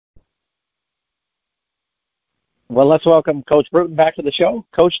Well, let's welcome Coach Bruton back to the show.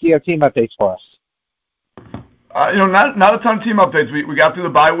 Coach, do you have team updates for us? Not a ton of team updates. We got through the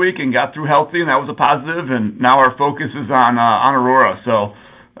bye week and got through healthy, and that was a positive. And now our focus is on Aurora. So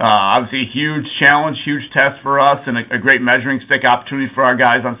obviously, a huge challenge, huge test for us, and a great measuring stick opportunity for our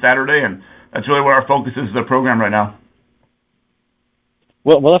guys on Saturday. And that's really where our focus is as a program right now.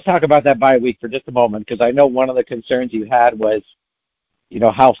 Well, let's talk about that bye week for just a moment, because I know one of the concerns you had was,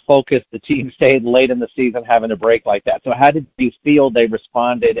 how focused the team stayed late in the season having a break like that. So how did you feel they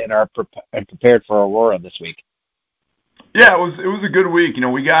responded and are prepared for Aurora this week? Yeah, it was a good week.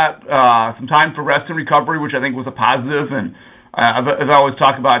 We got some time for rest and recovery, which I think was a positive. And as I always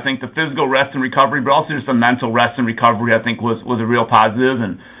talk about, I think the physical rest and recovery, but also just the mental rest and recovery, I think was a real positive.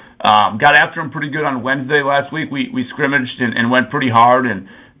 And got after them pretty good on Wednesday last week. We scrimmaged and went pretty hard and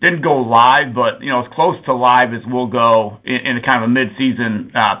didn't go live, but as close to live as we'll go in a kind of a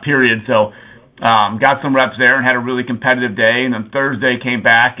mid-season period. So got some reps there and had a really competitive day. And then Thursday came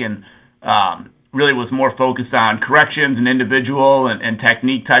back and really was more focused on corrections and individual and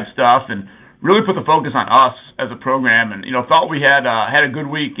technique type stuff, and really put the focus on us as a program. And thought we had a good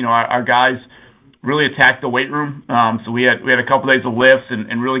week. Our guys really attacked the weight room. So we had a couple days of lifts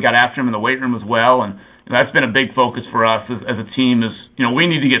and really got after them in the weight room as well. And that's been a big focus for us as a team. Is we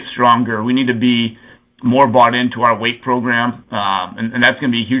need to get stronger. We need to be more bought into our weight program, and that's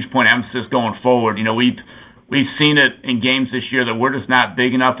going to be a huge point of emphasis going forward. We've seen it in games this year that we're just not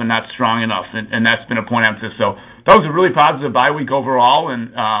big enough and not strong enough, and that's been a point of emphasis. So that was a really positive bye week overall,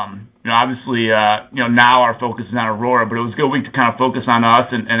 and obviously now our focus is on Aurora, but it was a good week to kind of focus on us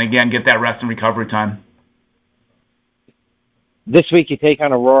and again get that rest and recovery time. This week you take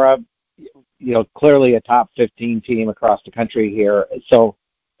on Aurora, clearly a top 15 team across the country here. So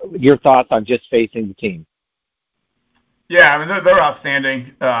your thoughts on just facing the team? Yeah, I mean they're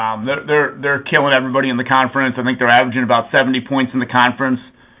outstanding. They're killing everybody in the conference. I think they're averaging about 70 points in the conference.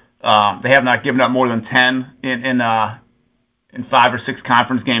 They have not given up more than 10 in 5 or 6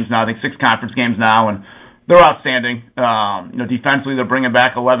 conference games now. I think 6 conference games now, and they're outstanding. Defensively they're bringing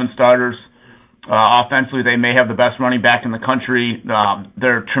back 11 starters. Offensively they may have the best running back in the country.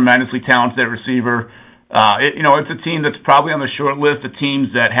 They're tremendously talented receiver. It's a team that's probably on the short list of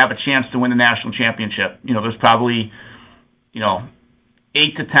teams that have a chance to win the national championship. There's probably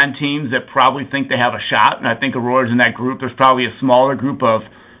 8 to 10 teams that probably think they have a shot, and I think Aurora's in that group. There's probably a smaller group of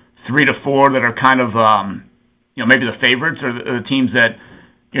 3 to 4 that are kind of, maybe the favorites or the teams that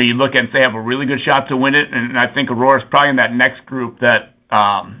you look at and say have a really good shot to win it. And I think Aurora's probably in that next group that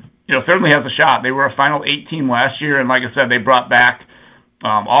certainly has a shot. They were a Final 8 team last year, and like I said, they brought back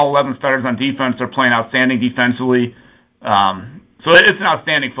all 11 starters on defense. They're playing outstanding defensively. So it's an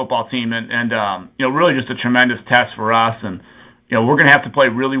outstanding football team, and really just a tremendous test for us. And we're going to have to play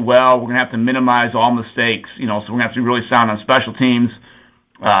really well. We're going to have to minimize all mistakes. So we're going to have to be really sound on special teams.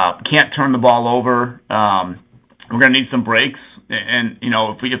 Can't turn the ball over. We're going to need some breaks. And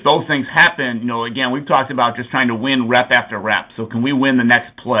if those things happen, again, we've talked about just trying to win rep after rep. So can we win the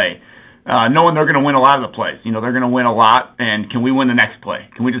next play? Knowing they're going to win a lot of the plays. They're going to win a lot, and can we win the next play?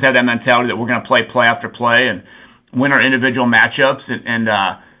 Can we just have that mentality that we're going to play after play and win our individual matchups and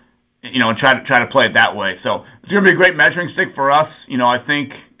try to play it that way. So it's going to be a great measuring stick for us. I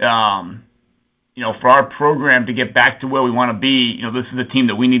think for our program to get back to where we want to be, this is the team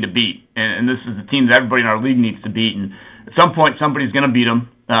that we need to beat, and this is the team that everybody in our league needs to beat. And at some point, somebody's going to beat them.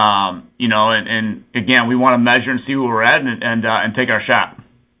 And again, we want to measure and see where we're at and take our shot.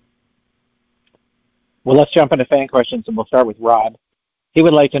 Well, let's jump into fan questions, and we'll start with Rod. He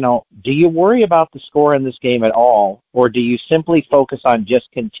would like to know, do you worry about the score in this game at all, or do you simply focus on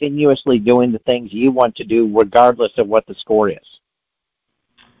just continuously doing the things you want to do regardless of what the score is?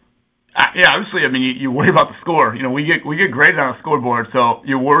 Yeah, obviously, I mean, you worry about the score. We get graded on a scoreboard, so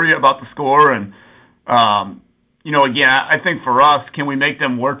you worry about the score. And, again, I think for us, can we make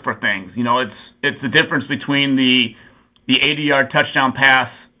them work for things? It's the difference between the 80-yard touchdown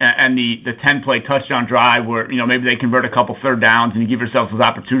pass and the 10-play touchdown drive where, maybe they convert a couple third downs and you give yourself those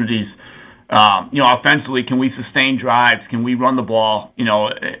opportunities. Offensively, can we sustain drives? Can we run the ball,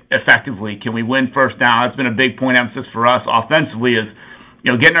 effectively? Can we win first down? That's been a big point of emphasis for us offensively is,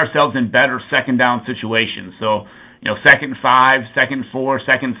 getting ourselves in better second down situations. So, 2nd and 5, 2nd and 4,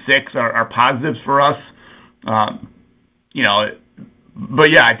 2nd and 6 are positives for us. But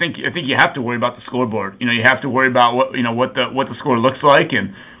yeah, I think you have to worry about the scoreboard. You have to worry about what the score looks like.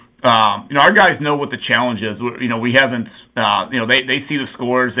 And, our guys know what the challenge is. We haven't, they see the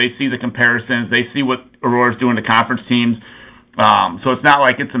scores, they see the comparisons, they see what Aurora's doing to conference teams. So it's not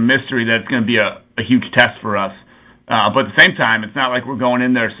like it's a mystery that it's going to be a huge test for us. But at the same time, it's not like we're going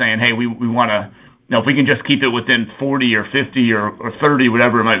in there saying, hey, we want to, if we can just keep it within 40 or 50 or 30,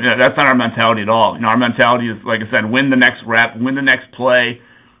 whatever it might be, that's not our mentality at all. Our mentality is, like I said, win the next rep, win the next play,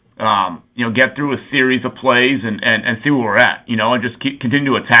 get through a series of plays and see where we're at, and just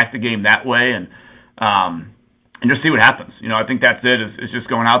continue to attack the game that way and just see what happens. I think that's it. Is just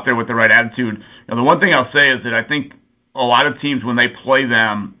going out there with the right attitude. The one thing I'll say is that I think a lot of teams, when they play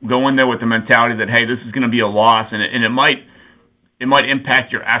them, go in there with the mentality that, hey, this is going to be a loss, and it might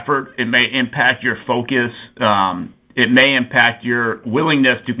impact your effort. It may impact your focus. It may impact your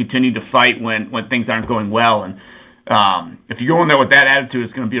willingness to continue to fight when things aren't going well. And if you go in there with that attitude,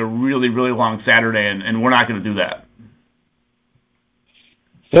 it's going to be a really, really long Saturday, and we're not going to do that.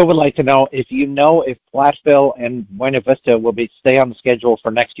 Phil would like to know if Platteville and Buena Vista will stay on the schedule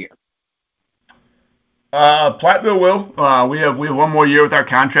for next year. Platteville will. We have one more year with our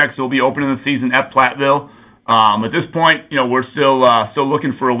contract, so we'll be opening the season at Platteville. At this point, we're still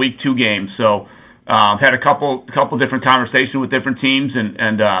looking for a week 2 game. So I've had a couple different conversations with different teams,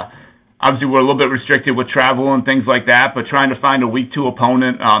 and obviously we're a little bit restricted with travel and things like that. But trying to find a week 2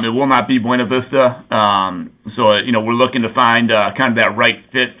 opponent, it will not be Buena Vista. So we're looking to find kind of that right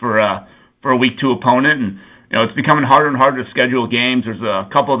fit for a week 2 opponent, and it's becoming harder and harder to schedule games. There's a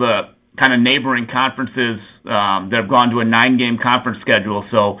couple of the kind of neighboring conferences that have gone to a 9-game conference schedule.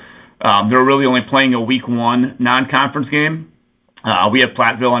 So they're really only playing a week 1 non-conference game. We have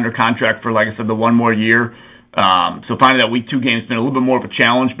Platteville under contract for, like I said, the 1 more year. So finding that week 2 game has been a little bit more of a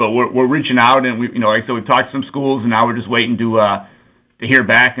challenge, but we're reaching out, and like I said, we've talked to some schools, and now we're just waiting to hear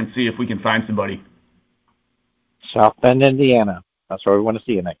back and see if we can find somebody. South Bend, Indiana. That's where we want to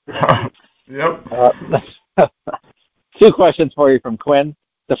see you next. Yep. 2 questions for you from Quinn.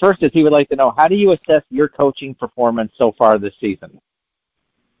 The first is he would like to know, how do you assess your coaching performance so far this season?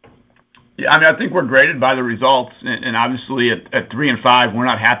 Yeah, I think we're graded by the results, and obviously at 3-5, we're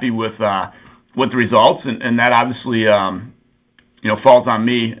not happy with the results, and that obviously falls on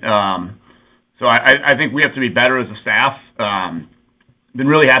me. So I think we have to be better as a staff. Been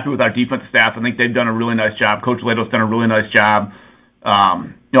really happy with our defensive staff. I think they've done a really nice job. Coach Leto's done a really nice job.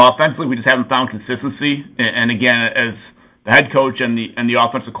 Offensively, we just haven't found consistency, and again, as the head coach and the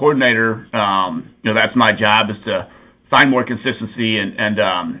offensive coordinator, that's my job, is to find more consistency,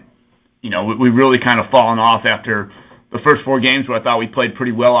 and we've really kind of fallen off after the first 4 games where I thought we played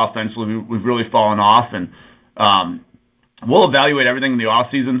pretty well offensively. We've really fallen off, and we'll evaluate everything in the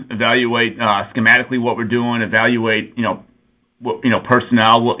off season, evaluate schematically what we're doing, evaluate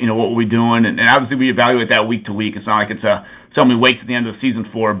personnel, what we'll be doing, and obviously we evaluate that week to week. It's not like it's something we wait to the end of the season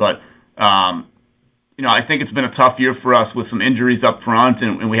for, but I think it's been a tough year for us with some injuries up front,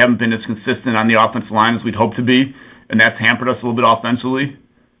 and we haven't been as consistent on the offensive line as we'd hoped to be, and that's hampered us a little bit offensively.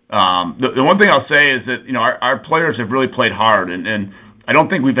 The one thing I'll say is that our players have really played hard, and I don't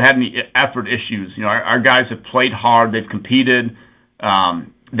think we've had any effort issues. Our guys have played hard, they've competed.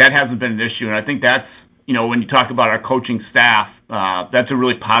 That hasn't been an issue, and I think that's when you talk about our coaching staff, that's a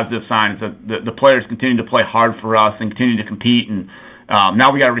really positive sign. That the players continue to play hard for us and continue to compete, and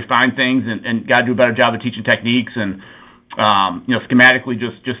now we got to refine things and got to do a better job of teaching techniques and schematically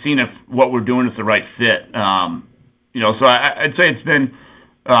just seeing if what we're doing is the right fit. So I'd say it's been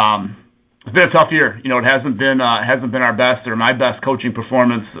a tough year. It hasn't been our best or my best coaching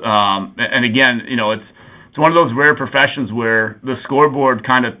performance. And again, it's one of those rare professions where the scoreboard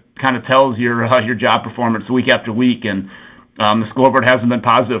kind of tells your job performance week after week, and the scoreboard hasn't been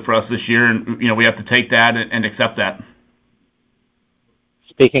positive for us this year, and we have to take that and accept that.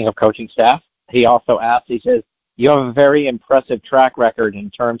 Speaking of coaching staff, he also asked, he says, you have a very impressive track record in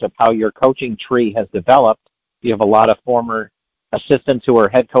terms of how your coaching tree has developed. You have a lot of former assistants who are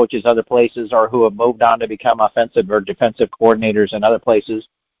head coaches other places or who have moved on to become offensive or defensive coordinators in other places.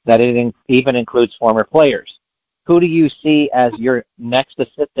 That it even includes former players. Who do you see as your next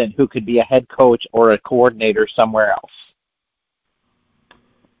assistant who could be a head coach or a coordinator somewhere else?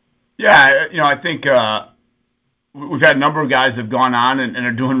 Yeah, I think we've had a number of guys that have gone on and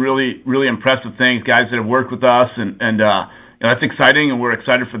are doing really, really impressive things, guys that have worked with us, and that's exciting, and we're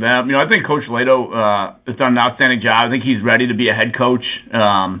excited for them. I think Coach Leto has done an outstanding job. I think he's ready to be a head coach.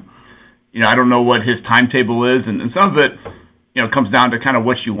 I don't know what his timetable is, and some of it, comes down to kind of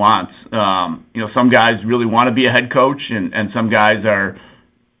what you want. Some guys really want to be a head coach, and some guys are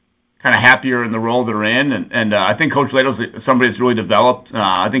kind of happier in the role they're in. And I think Coach Leto's somebody that's really developed.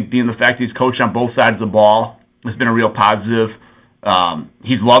 I think being the fact he's coached on both sides of the ball has been a real positive.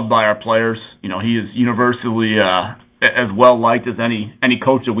 He's loved by our players. He is universally as well liked as any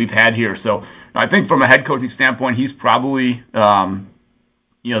coach that we've had here. So I think from a head coaching standpoint, he's probably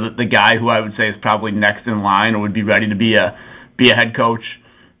the guy who I would say is probably next in line or would be ready to be a head coach.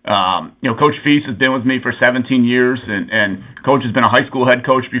 Coach Feast has been with me for 17 years, and Coach has been a high school head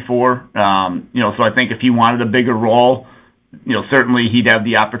coach before. So I think if he wanted a bigger role, certainly he'd have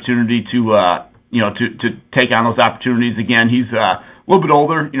the opportunity to take on those opportunities again. He's a little bit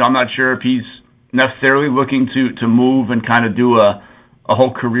older. I'm not sure if he's necessarily looking to move and kind of do a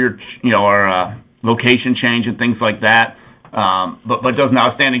whole career, or a location change and things like that. But does an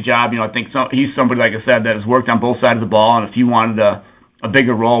outstanding job. I think he's somebody, like I said, that has worked on both sides of the ball, and if he wanted a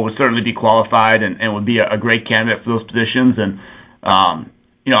bigger role, would certainly be qualified and would be a great candidate for those positions. And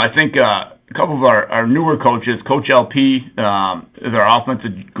I think a couple of our newer coaches, Coach LP is our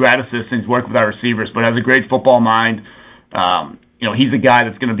offensive grad assistant. He's worked with our receivers, but has a great football mind. He's a guy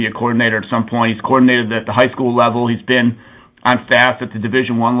that's going to be a coordinator at some point. He's coordinated at the high school level. He's been on staff at the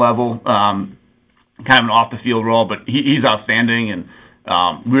Division I level, kind of an off the field role, but he's outstanding, and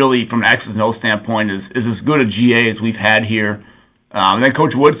really from an X's and O standpoint is as good a GA as we've had here. And then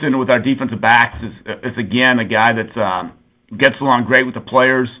Coach Woodson with our defensive backs is again a guy that gets along great with the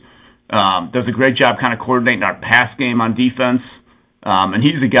players, does a great job kind of coordinating our pass game on defense, and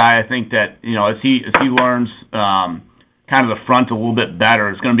he's a guy I think that as he learns kind of the front a little bit better,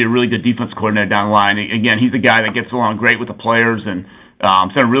 is going to be a really good defense coordinator down the line. Again, he's a guy that gets along great with the players, and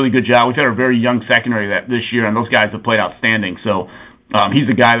done a really good job. We've had a very young secondary this year, and those guys have played outstanding. So he's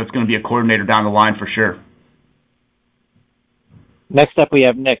a guy that's going to be a coordinator down the line for sure. Next up, we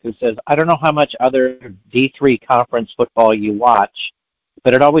have Nick, who says, I don't know how much other D3 conference football you watch,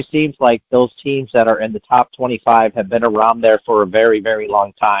 but it always seems like those teams that are in the top 25 have been around there for a very, very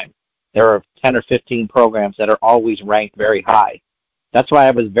long time. There are 10 or 15 programs that are always ranked very high. That's why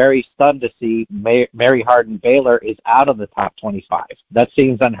I was very stunned to see Mary Hardin Baylor is out of the top 25. That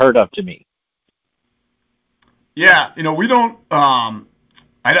seems unheard of to me. Yeah, we don't. I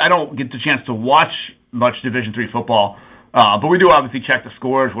don't get the chance to watch much Division III football, but we do obviously check the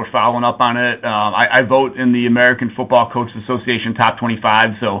scores. We're following up on it. I vote in the American Football Coaches Association top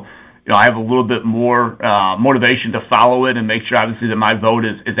 25, so I have a little bit more motivation to follow it and make sure, obviously, that my vote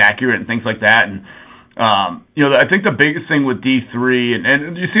is accurate and things like that. And I think the biggest thing with D3,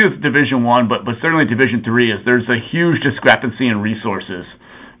 and you see this with Division I, but certainly Division III, is there's a huge discrepancy in resources.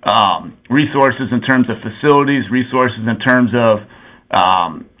 Resources in terms of facilities, resources in terms of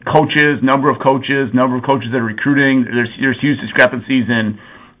coaches, number of coaches that are recruiting. There's huge discrepancies in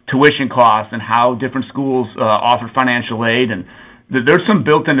tuition costs and how different schools offer financial aid. And there's some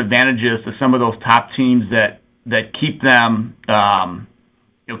built-in advantages to some of those top teams that keep them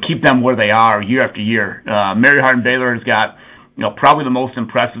where they are year after year. Mary Hardin Baylor has got probably the most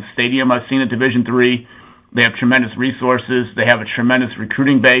impressive stadium I've seen in Division III. They have tremendous resources. They have a tremendous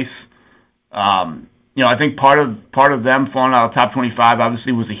recruiting base. I think part of them falling out of top 25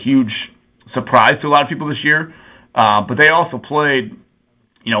 obviously was a huge surprise to a lot of people this year. But they also played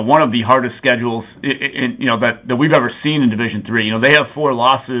one of the hardest schedules that we've ever seen in Division III. They have 4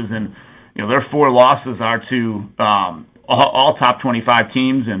 losses, and their 4 losses are to all top 25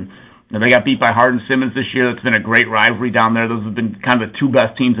 teams, and they got beat by Hardin Simmons this year. That's been a great rivalry down there. Those have been kind of the 2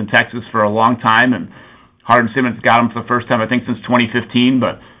 best teams in Texas for a long time, and Hardin Simmons got them for the first time I think since 2015.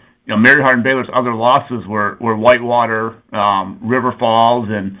 But Mary Hardin Baylor's other losses were Whitewater, River Falls,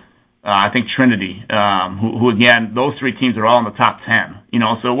 and I think Trinity, who again, those 3 teams are all in the top 10.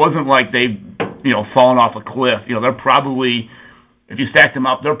 So it wasn't like they've fallen off a cliff. They're probably, if you stack them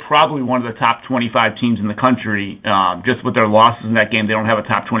up, they're probably one of the top 25 teams in the country. Just with their losses in that game, they don't have a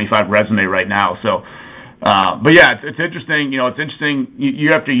top 25 resume right now. So, but yeah, it's interesting. It's interesting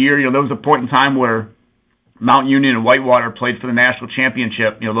year after year. There was a point in time where Mount Union and Whitewater played for the national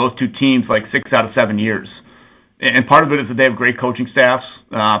championship. Those 2 teams like 6 out of 7 years. And part of it is that they have great coaching staffs.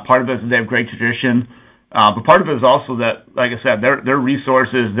 Part of it is that they have great tradition. But part of it is also that, like I said, their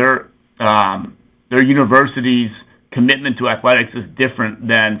resources, their universities' commitment to athletics is different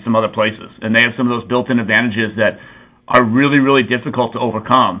than some other places. And they have some of those built-in advantages that are really, really difficult to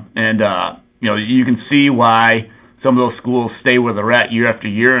overcome. And, you can see why some of those schools stay where they're at year after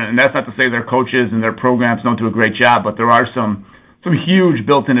year. And that's not to say their coaches and their programs don't do a great job, but there are some huge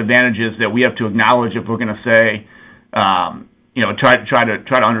built-in advantages that we have to acknowledge if we're going to say, try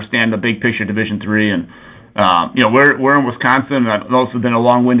to understand the big picture Division III. And we're in Wisconsin. I know this has been a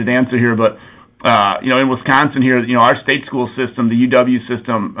long-winded answer here, but in Wisconsin here, our state school system, the UW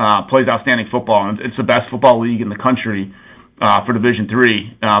system, plays outstanding football, and it's the best football league in the country for Division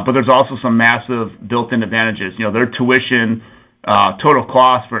III. But there's also some massive built-in advantages. Their tuition total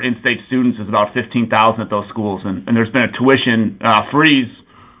cost for in-state students is about $15,000 at those schools, and there's been a tuition freeze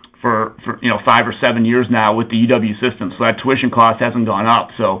for 5 or 7 years now with the UW system, so that tuition cost hasn't gone up.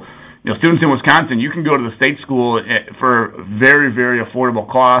 So students in Wisconsin, you can go to the state school for very, very affordable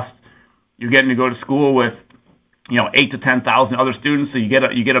cost. You're getting to go to school with 8 to 10,000 other students, so you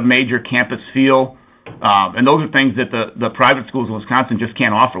get a major campus feel, and those are things that the private schools in Wisconsin just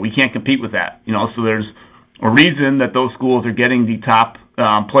can't offer. We can't compete with that, so there's a reason that those schools are getting the top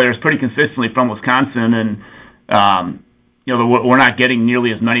players pretty consistently from Wisconsin, and we're not getting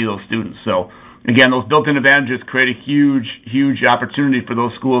nearly as many of those students. So again, those built-in advantages create a huge opportunity for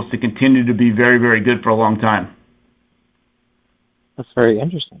those schools to continue to be very, very good for a long time. That's very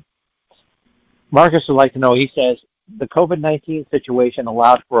interesting. Marcus would like to know, he says, the COVID-19 situation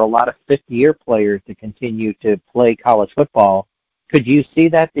allowed for a lot of fifth-year players to continue to play college football. Could you see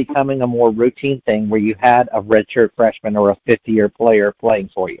that becoming a more routine thing where you had a redshirt freshman or a fifth-year player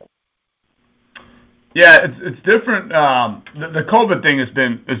playing for you? Yeah, it's different. The COVID thing has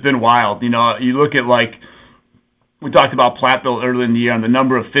been wild. You look at, like, we talked about Platteville earlier in the year and the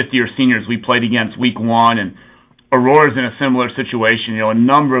number of fifth-year seniors we played against week one, and Aurora's in a similar situation. A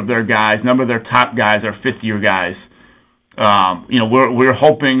number of their top guys are fifth-year guys. We're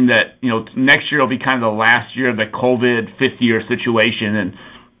hoping that next year will be kind of the last year of the COVID fifth-year situation, and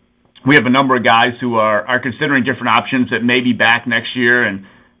we have a number of guys who are considering different options that may be back next year and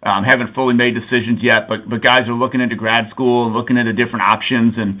haven't fully made decisions yet. But guys are looking into grad school and looking into different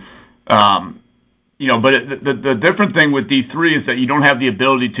options, and But the different thing with D3 is that you don't have the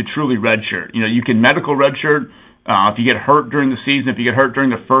ability to truly redshirt. You can medical redshirt. If you get hurt during the season, if you get hurt during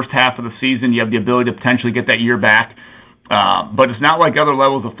the first half of the season, you have the ability to potentially get that year back. But it's not like other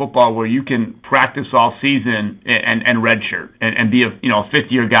levels of football where you can practice all season and redshirt and be a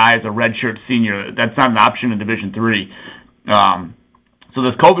fifth-year guy as a redshirt senior. That's not an option in Division III. So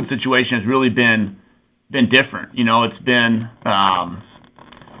this COVID situation has really been different. It's been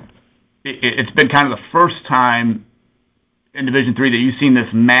kind of the first time in Division III that you've seen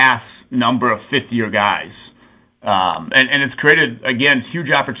this mass number of fifth-year guys. And it's created, again,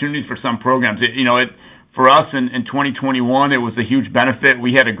 huge opportunities for some programs. For us in 2021, it was a huge benefit.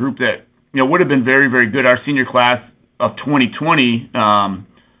 We had a group that would have been very, very good. Our senior class of 2020,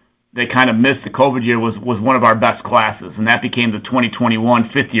 they kind of missed the COVID year, was one of our best classes, and that became the 2021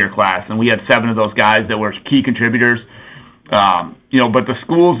 fifth-year class. And we had 7 of those guys that were key contributors. But the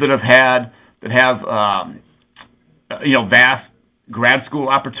schools that have vast grad school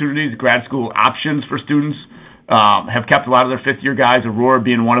opportunities, grad school options for students, have kept a lot of their fifth-year guys. Aurora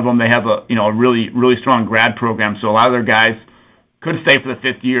being one of them. They have a really, really strong grad program, so a lot of their guys could stay for the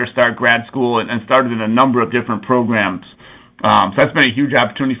fifth year, start grad school, and started in a number of different programs. So that's been a huge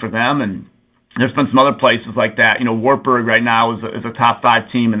opportunity for them, and there's been some other places like that. Wartburg right now is a top 5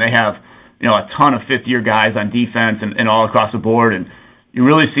 team, and they have a ton of fifth-year guys on defense and all across the board, and you're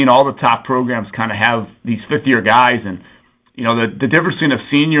really seeing all the top programs kind of have these fifth-year guys, and the difference between a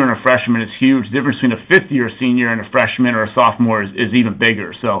senior and a freshman is huge. The difference between a fifth-year senior and a freshman or a sophomore is even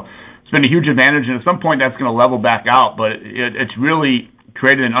bigger. So it's been a huge advantage, and at some point that's going to level back out. But it's really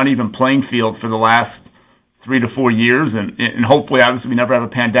created an uneven playing field for the last 3 to 4 years, and hopefully, obviously, we never have a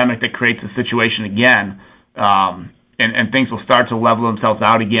pandemic that creates a situation again, and things will start to level themselves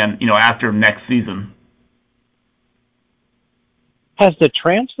out again, after next season. Has the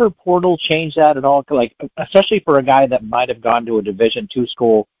transfer portal changed that at all? Like, especially for a guy that might have gone to a Division II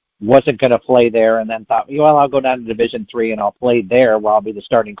school, wasn't going to play there, and then thought, I'll go down to Division III and I'll play there where I'll be the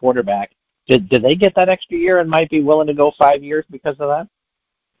starting quarterback. Did they get that extra year and might be willing to go 5 years because of that?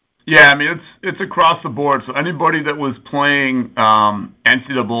 Yeah, I mean, it's across the board. So anybody that was playing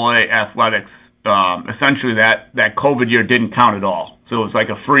NCAA athletics, essentially that COVID year didn't count at all. So it was like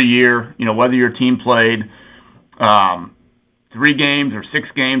a free year, whether your team played 3 games or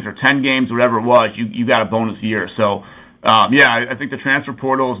 6 games or 10 games, whatever it was, you got a bonus year. So, I think the transfer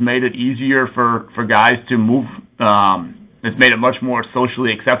portal has made it easier for guys to move. It's made it much more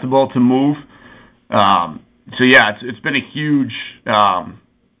socially acceptable to move. It's been a huge,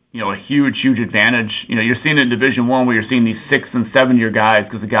 huge advantage. You're seeing it in Division I where you're seeing these 6 and 7 year guys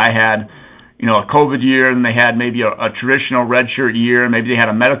because the guy had, a COVID year, and they had maybe a traditional redshirt year, maybe they had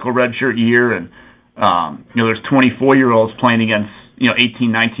a medical redshirt year, and there's 24-year-olds playing against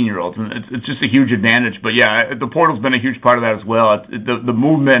 18, 19-year-olds, and it's just a huge advantage. But yeah, the portal's been a huge part of that as well. The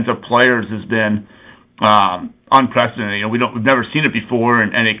movement of players has been unprecedented. We've never seen it before,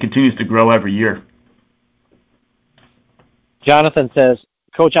 and it continues to grow every year. Jonathan says,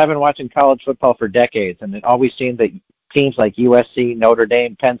 Coach, I've been watching college football for decades, and it always seemed that teams like USC, Notre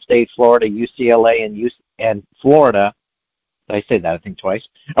Dame, Penn State, Florida, UCLA, and Florida, did I say that, I think, twice,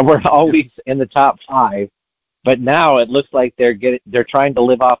 we're always in the top 5. but now it looks like they're trying to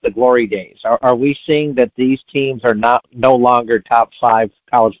live off the glory days. Are we seeing that these teams are not no longer top five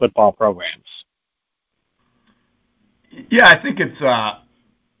college football programs? Yeah, I think it's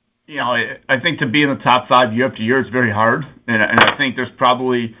I think to be in the top five year after year is very hard, and I think there's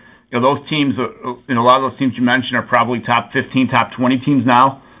probably those teams, a lot of those teams you mentioned are probably top 15, top 20 teams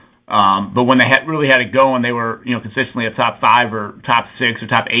now. But when they really had it going, they were consistently a top five or top six or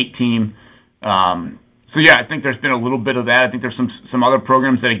top eight team. So yeah, I think there's been a little bit of that. I think there's some other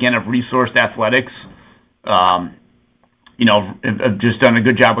programs that again have resourced athletics. Have just done a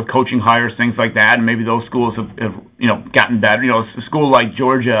good job with coaching hires, things like that, and maybe those schools have gotten better. A school like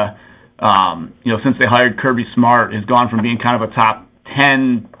Georgia, since they hired Kirby Smart, has gone from being kind of a top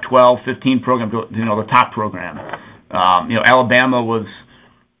 10, 12, 15 program to the top program. Alabama was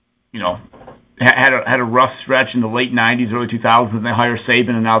had a rough stretch in the late '90s, early 2000s. And they hired Saban,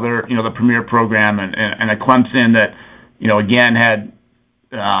 and now they're the premier program, and a Clemson that again had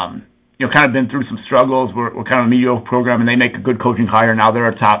kind of been through some struggles. We're kind of a mediocre program, and they make a good coaching hire. Now they're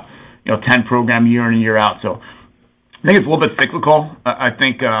a top 10 program year in and year out. So I think it's a little bit cyclical. I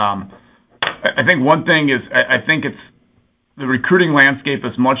think one thing is I think it's the recruiting landscape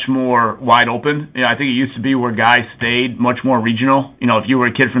is much more wide open. I think it used to be where guys stayed much more regional. If you were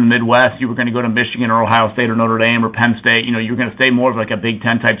a kid from the Midwest, you were going to go to Michigan or Ohio State or Notre Dame or Penn State. You were going to stay more of like a Big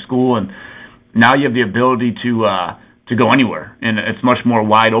Ten type school, and now you have the ability to go anywhere, and it's much more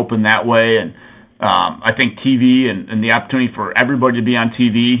wide open that way. And I think TV and the opportunity for everybody to be on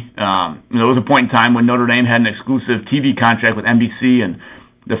TV. There was a point in time when Notre Dame had an exclusive TV contract with NBC, and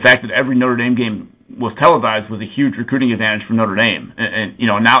the fact that every Notre Dame game was televised was a huge recruiting advantage for Notre Dame. And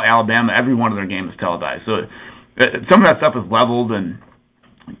now Alabama, every one of their games is televised. So some of that stuff is leveled, and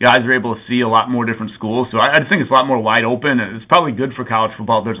guys are able to see a lot more different schools. So I just think it's a lot more wide open, and it's probably good for college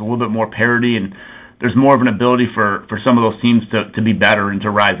football. There's a little bit more parity, and there's more of an ability for some of those teams to be better and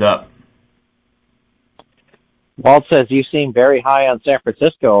to rise up. Walt says you seem very high on San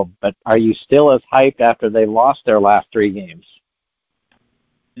Francisco, but are you still as hyped after they lost their last three games?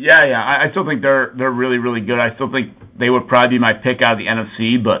 Yeah. I still think they're really, really good. I still think they would probably be my pick out of the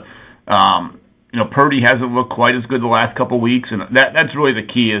NFC, but Purdy hasn't looked quite as good the last couple of weeks, and that's really the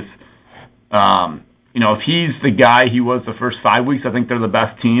key is, if he's the guy he was the first 5 weeks, I think they're the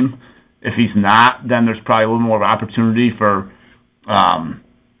best team. If he's not, then there's probably a little more of an opportunity for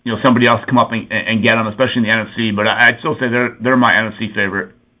somebody else to come up and get them, especially in the NFC. But I'd still say they're my NFC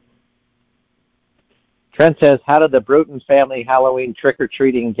favorite. Trent says, how did the Bruton family Halloween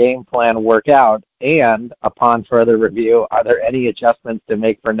trick-or-treating game plan work out? And upon further review, are there any adjustments to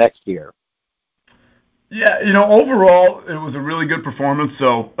make for next year? Yeah, overall, it was a really good performance.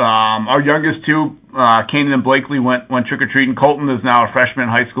 So our youngest two, Kanan and Blakely, went trick-or-treating. Colton is now a freshman in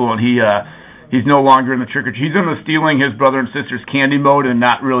high school, and he's no longer in the trick-or-treat. He's in the stealing his brother and sister's candy mode and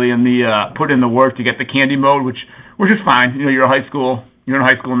not really in the put in the work to get the candy mode, which is fine. You're in high school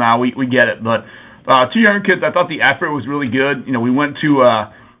now. We get it. But two young kids, I thought the effort was really good. We went to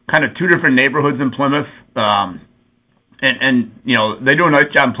kind of two different neighborhoods in Plymouth. And they do a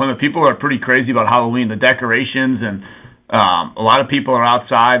nice job in Plymouth. People are pretty crazy about Halloween, the decorations, and a lot of people are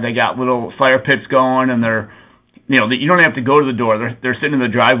outside. They got little fire pits going, and they're you don't have to go to the door. They're sitting in the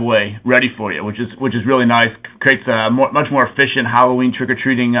driveway ready for you, which is really nice. Creates a much more efficient Halloween trick or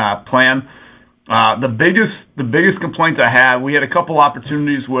treating plan. The biggest complaints I had, we had a couple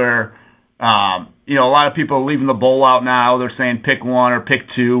opportunities where a lot of people are leaving the bowl out now. They're saying pick one or pick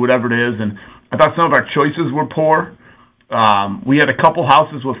two, whatever it is, and I thought some of our choices were poor. We had a couple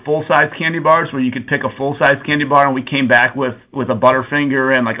houses with full-size candy bars where you could pick a full-size candy bar, and we came back with a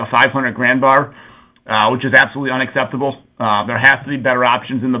Butterfinger and like a 500 grand bar, which is absolutely unacceptable. There has to be better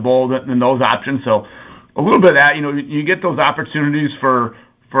options in the bowl than those options. So a little bit of that, you get those opportunities for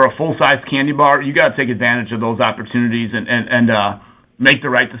a full-size candy bar. You got to take advantage of those opportunities and make the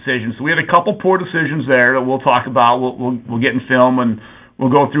right decisions. So we had a couple poor decisions there that we'll talk about. We'll get in film and we'll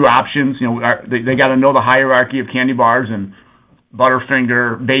go through options. They got to know the hierarchy of candy bars, and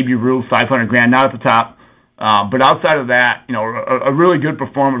Butterfinger, Baby Ruth, 500 grand, not at the top. But outside of that, a really good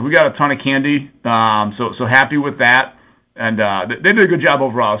performance. We got a ton of candy, so happy with that. And they did a good job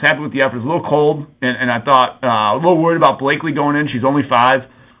overall. I was happy with the effort. It was a little cold, and I thought a little worried about Blakely going in. She's only 5.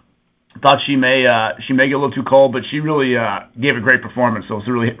 I thought she may get a little too cold, but she really gave a great performance. So I was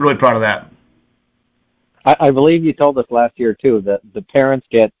really, really proud of that. I believe you told us last year, too, that the parents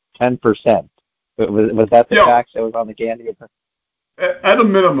get 10%. Was that the tax that was on the candy? At a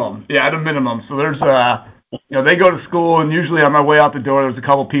minimum. Yeah, at a minimum. So there's, they go to school, and usually on my way out the door, there's a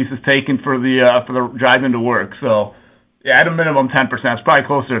couple pieces taken for the drive into work. So, yeah, at a minimum, 10%. It's probably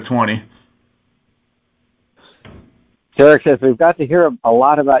closer to 20. Derek says, we've got to hear a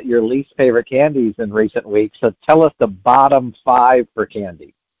lot about your least favorite candies in recent weeks, so tell us the bottom five for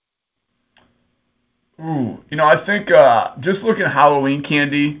candy. Ooh, I think just looking at Halloween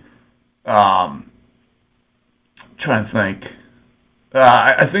candy, trying to think.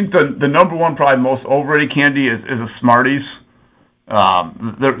 I think the number one, probably most overrated candy is a Smarties.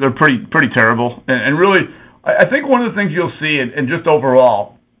 They're pretty terrible, and really, I think one of the things you'll see, and just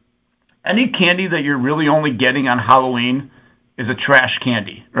overall, any candy that you're really only getting on Halloween is a trash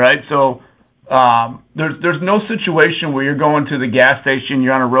candy, right? So there's no situation where you're going to the gas station,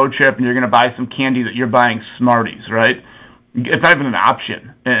 you're on a road trip, and you're going to buy some candy that you're buying Smarties, right? It's not even an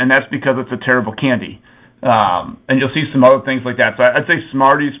option, and that's because it's a terrible candy. And you'll see some other things like that. So I'd say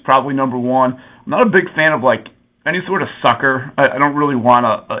Smarties probably number one. I'm not a big fan of like any sort of sucker. I don't really want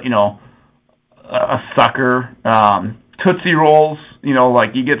a sucker. Tootsie Rolls,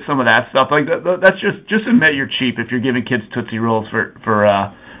 like you get some of that stuff. Like that's just admit you're cheap if you're giving kids Tootsie Rolls for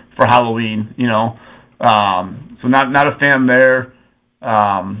Halloween. So not a fan there.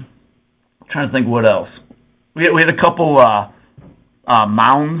 Trying to think what else. We had a couple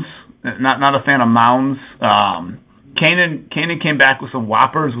Mounds. Not a fan of Mounds. Kanan came back with some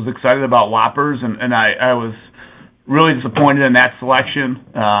Whoppers. Was excited about Whoppers, and I was really disappointed in that selection.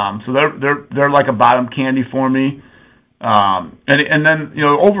 So they're like a bottom candy for me. And then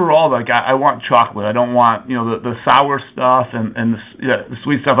overall, like I want chocolate. I don't want the sour stuff and the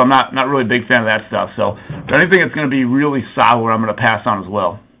sweet stuff. I'm not really a big fan of that stuff. So anything that's going to be really sour, I'm going to pass on as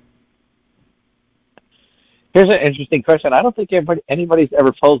well. Here's an interesting question. I don't think anybody's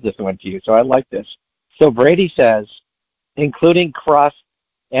ever posed this one to you, so I like this. So Brady says, including crust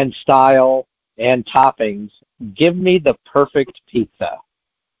and style and toppings, give me the perfect pizza.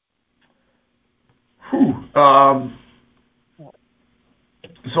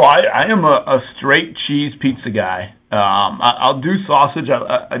 So I am a straight cheese pizza guy. I'll do sausage.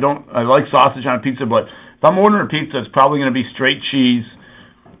 I like sausage on a pizza, but if I'm ordering a pizza, it's probably going to be straight cheese.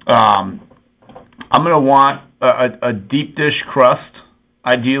 I'm going to want a deep dish crust,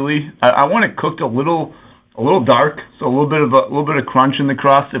 ideally. I want it cooked a little dark, so a little bit of crunch in the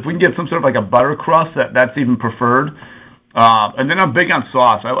crust. If we can get some sort of like a butter crust, that's even preferred. And then I'm big on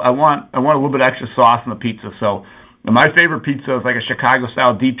sauce. I want a little bit extra sauce on the pizza. So my favorite pizza is like a Chicago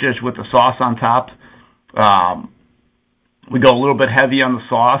style deep dish with the sauce on top. We go a little bit heavy on the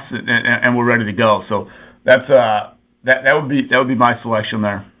sauce, and we're ready to go. So that would be my selection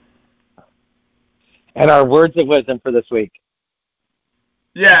there. And our words of wisdom for this week.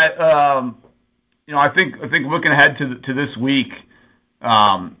 Yeah, I think looking ahead to this week,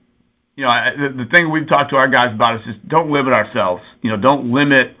 the thing we've talked to our guys about is just don't limit ourselves. Don't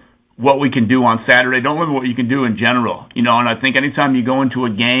limit what we can do on Saturday. Don't limit what you can do in general. And I think anytime you go into a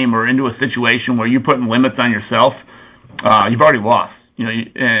game or into a situation where you're putting limits on yourself, you've already lost.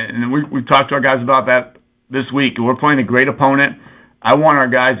 And we've talked to our guys about that this week. We're playing a great opponent. I want our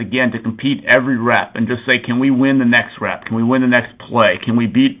guys, again, to compete every rep and just say, can we win the next rep? Can we win the next play? Can we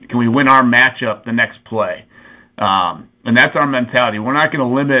win our matchup the next play? And that's our mentality. We're not going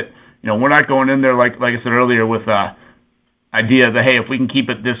to limit, we're not going in there, like I said earlier, with idea that, hey, if we can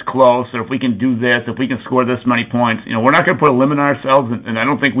keep it this close, or if we can do this, if we can score this many points, we're not going to put a limit on ourselves, and I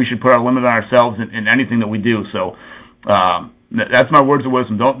don't think we should put our limit on ourselves in anything that we do. So that's my words of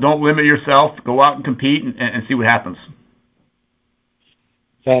wisdom. Don't limit yourself. Go out and compete and see what happens.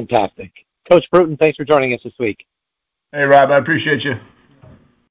 Fantastic. Coach Bruton, thanks for joining us this week. Hey, Rob, I appreciate you.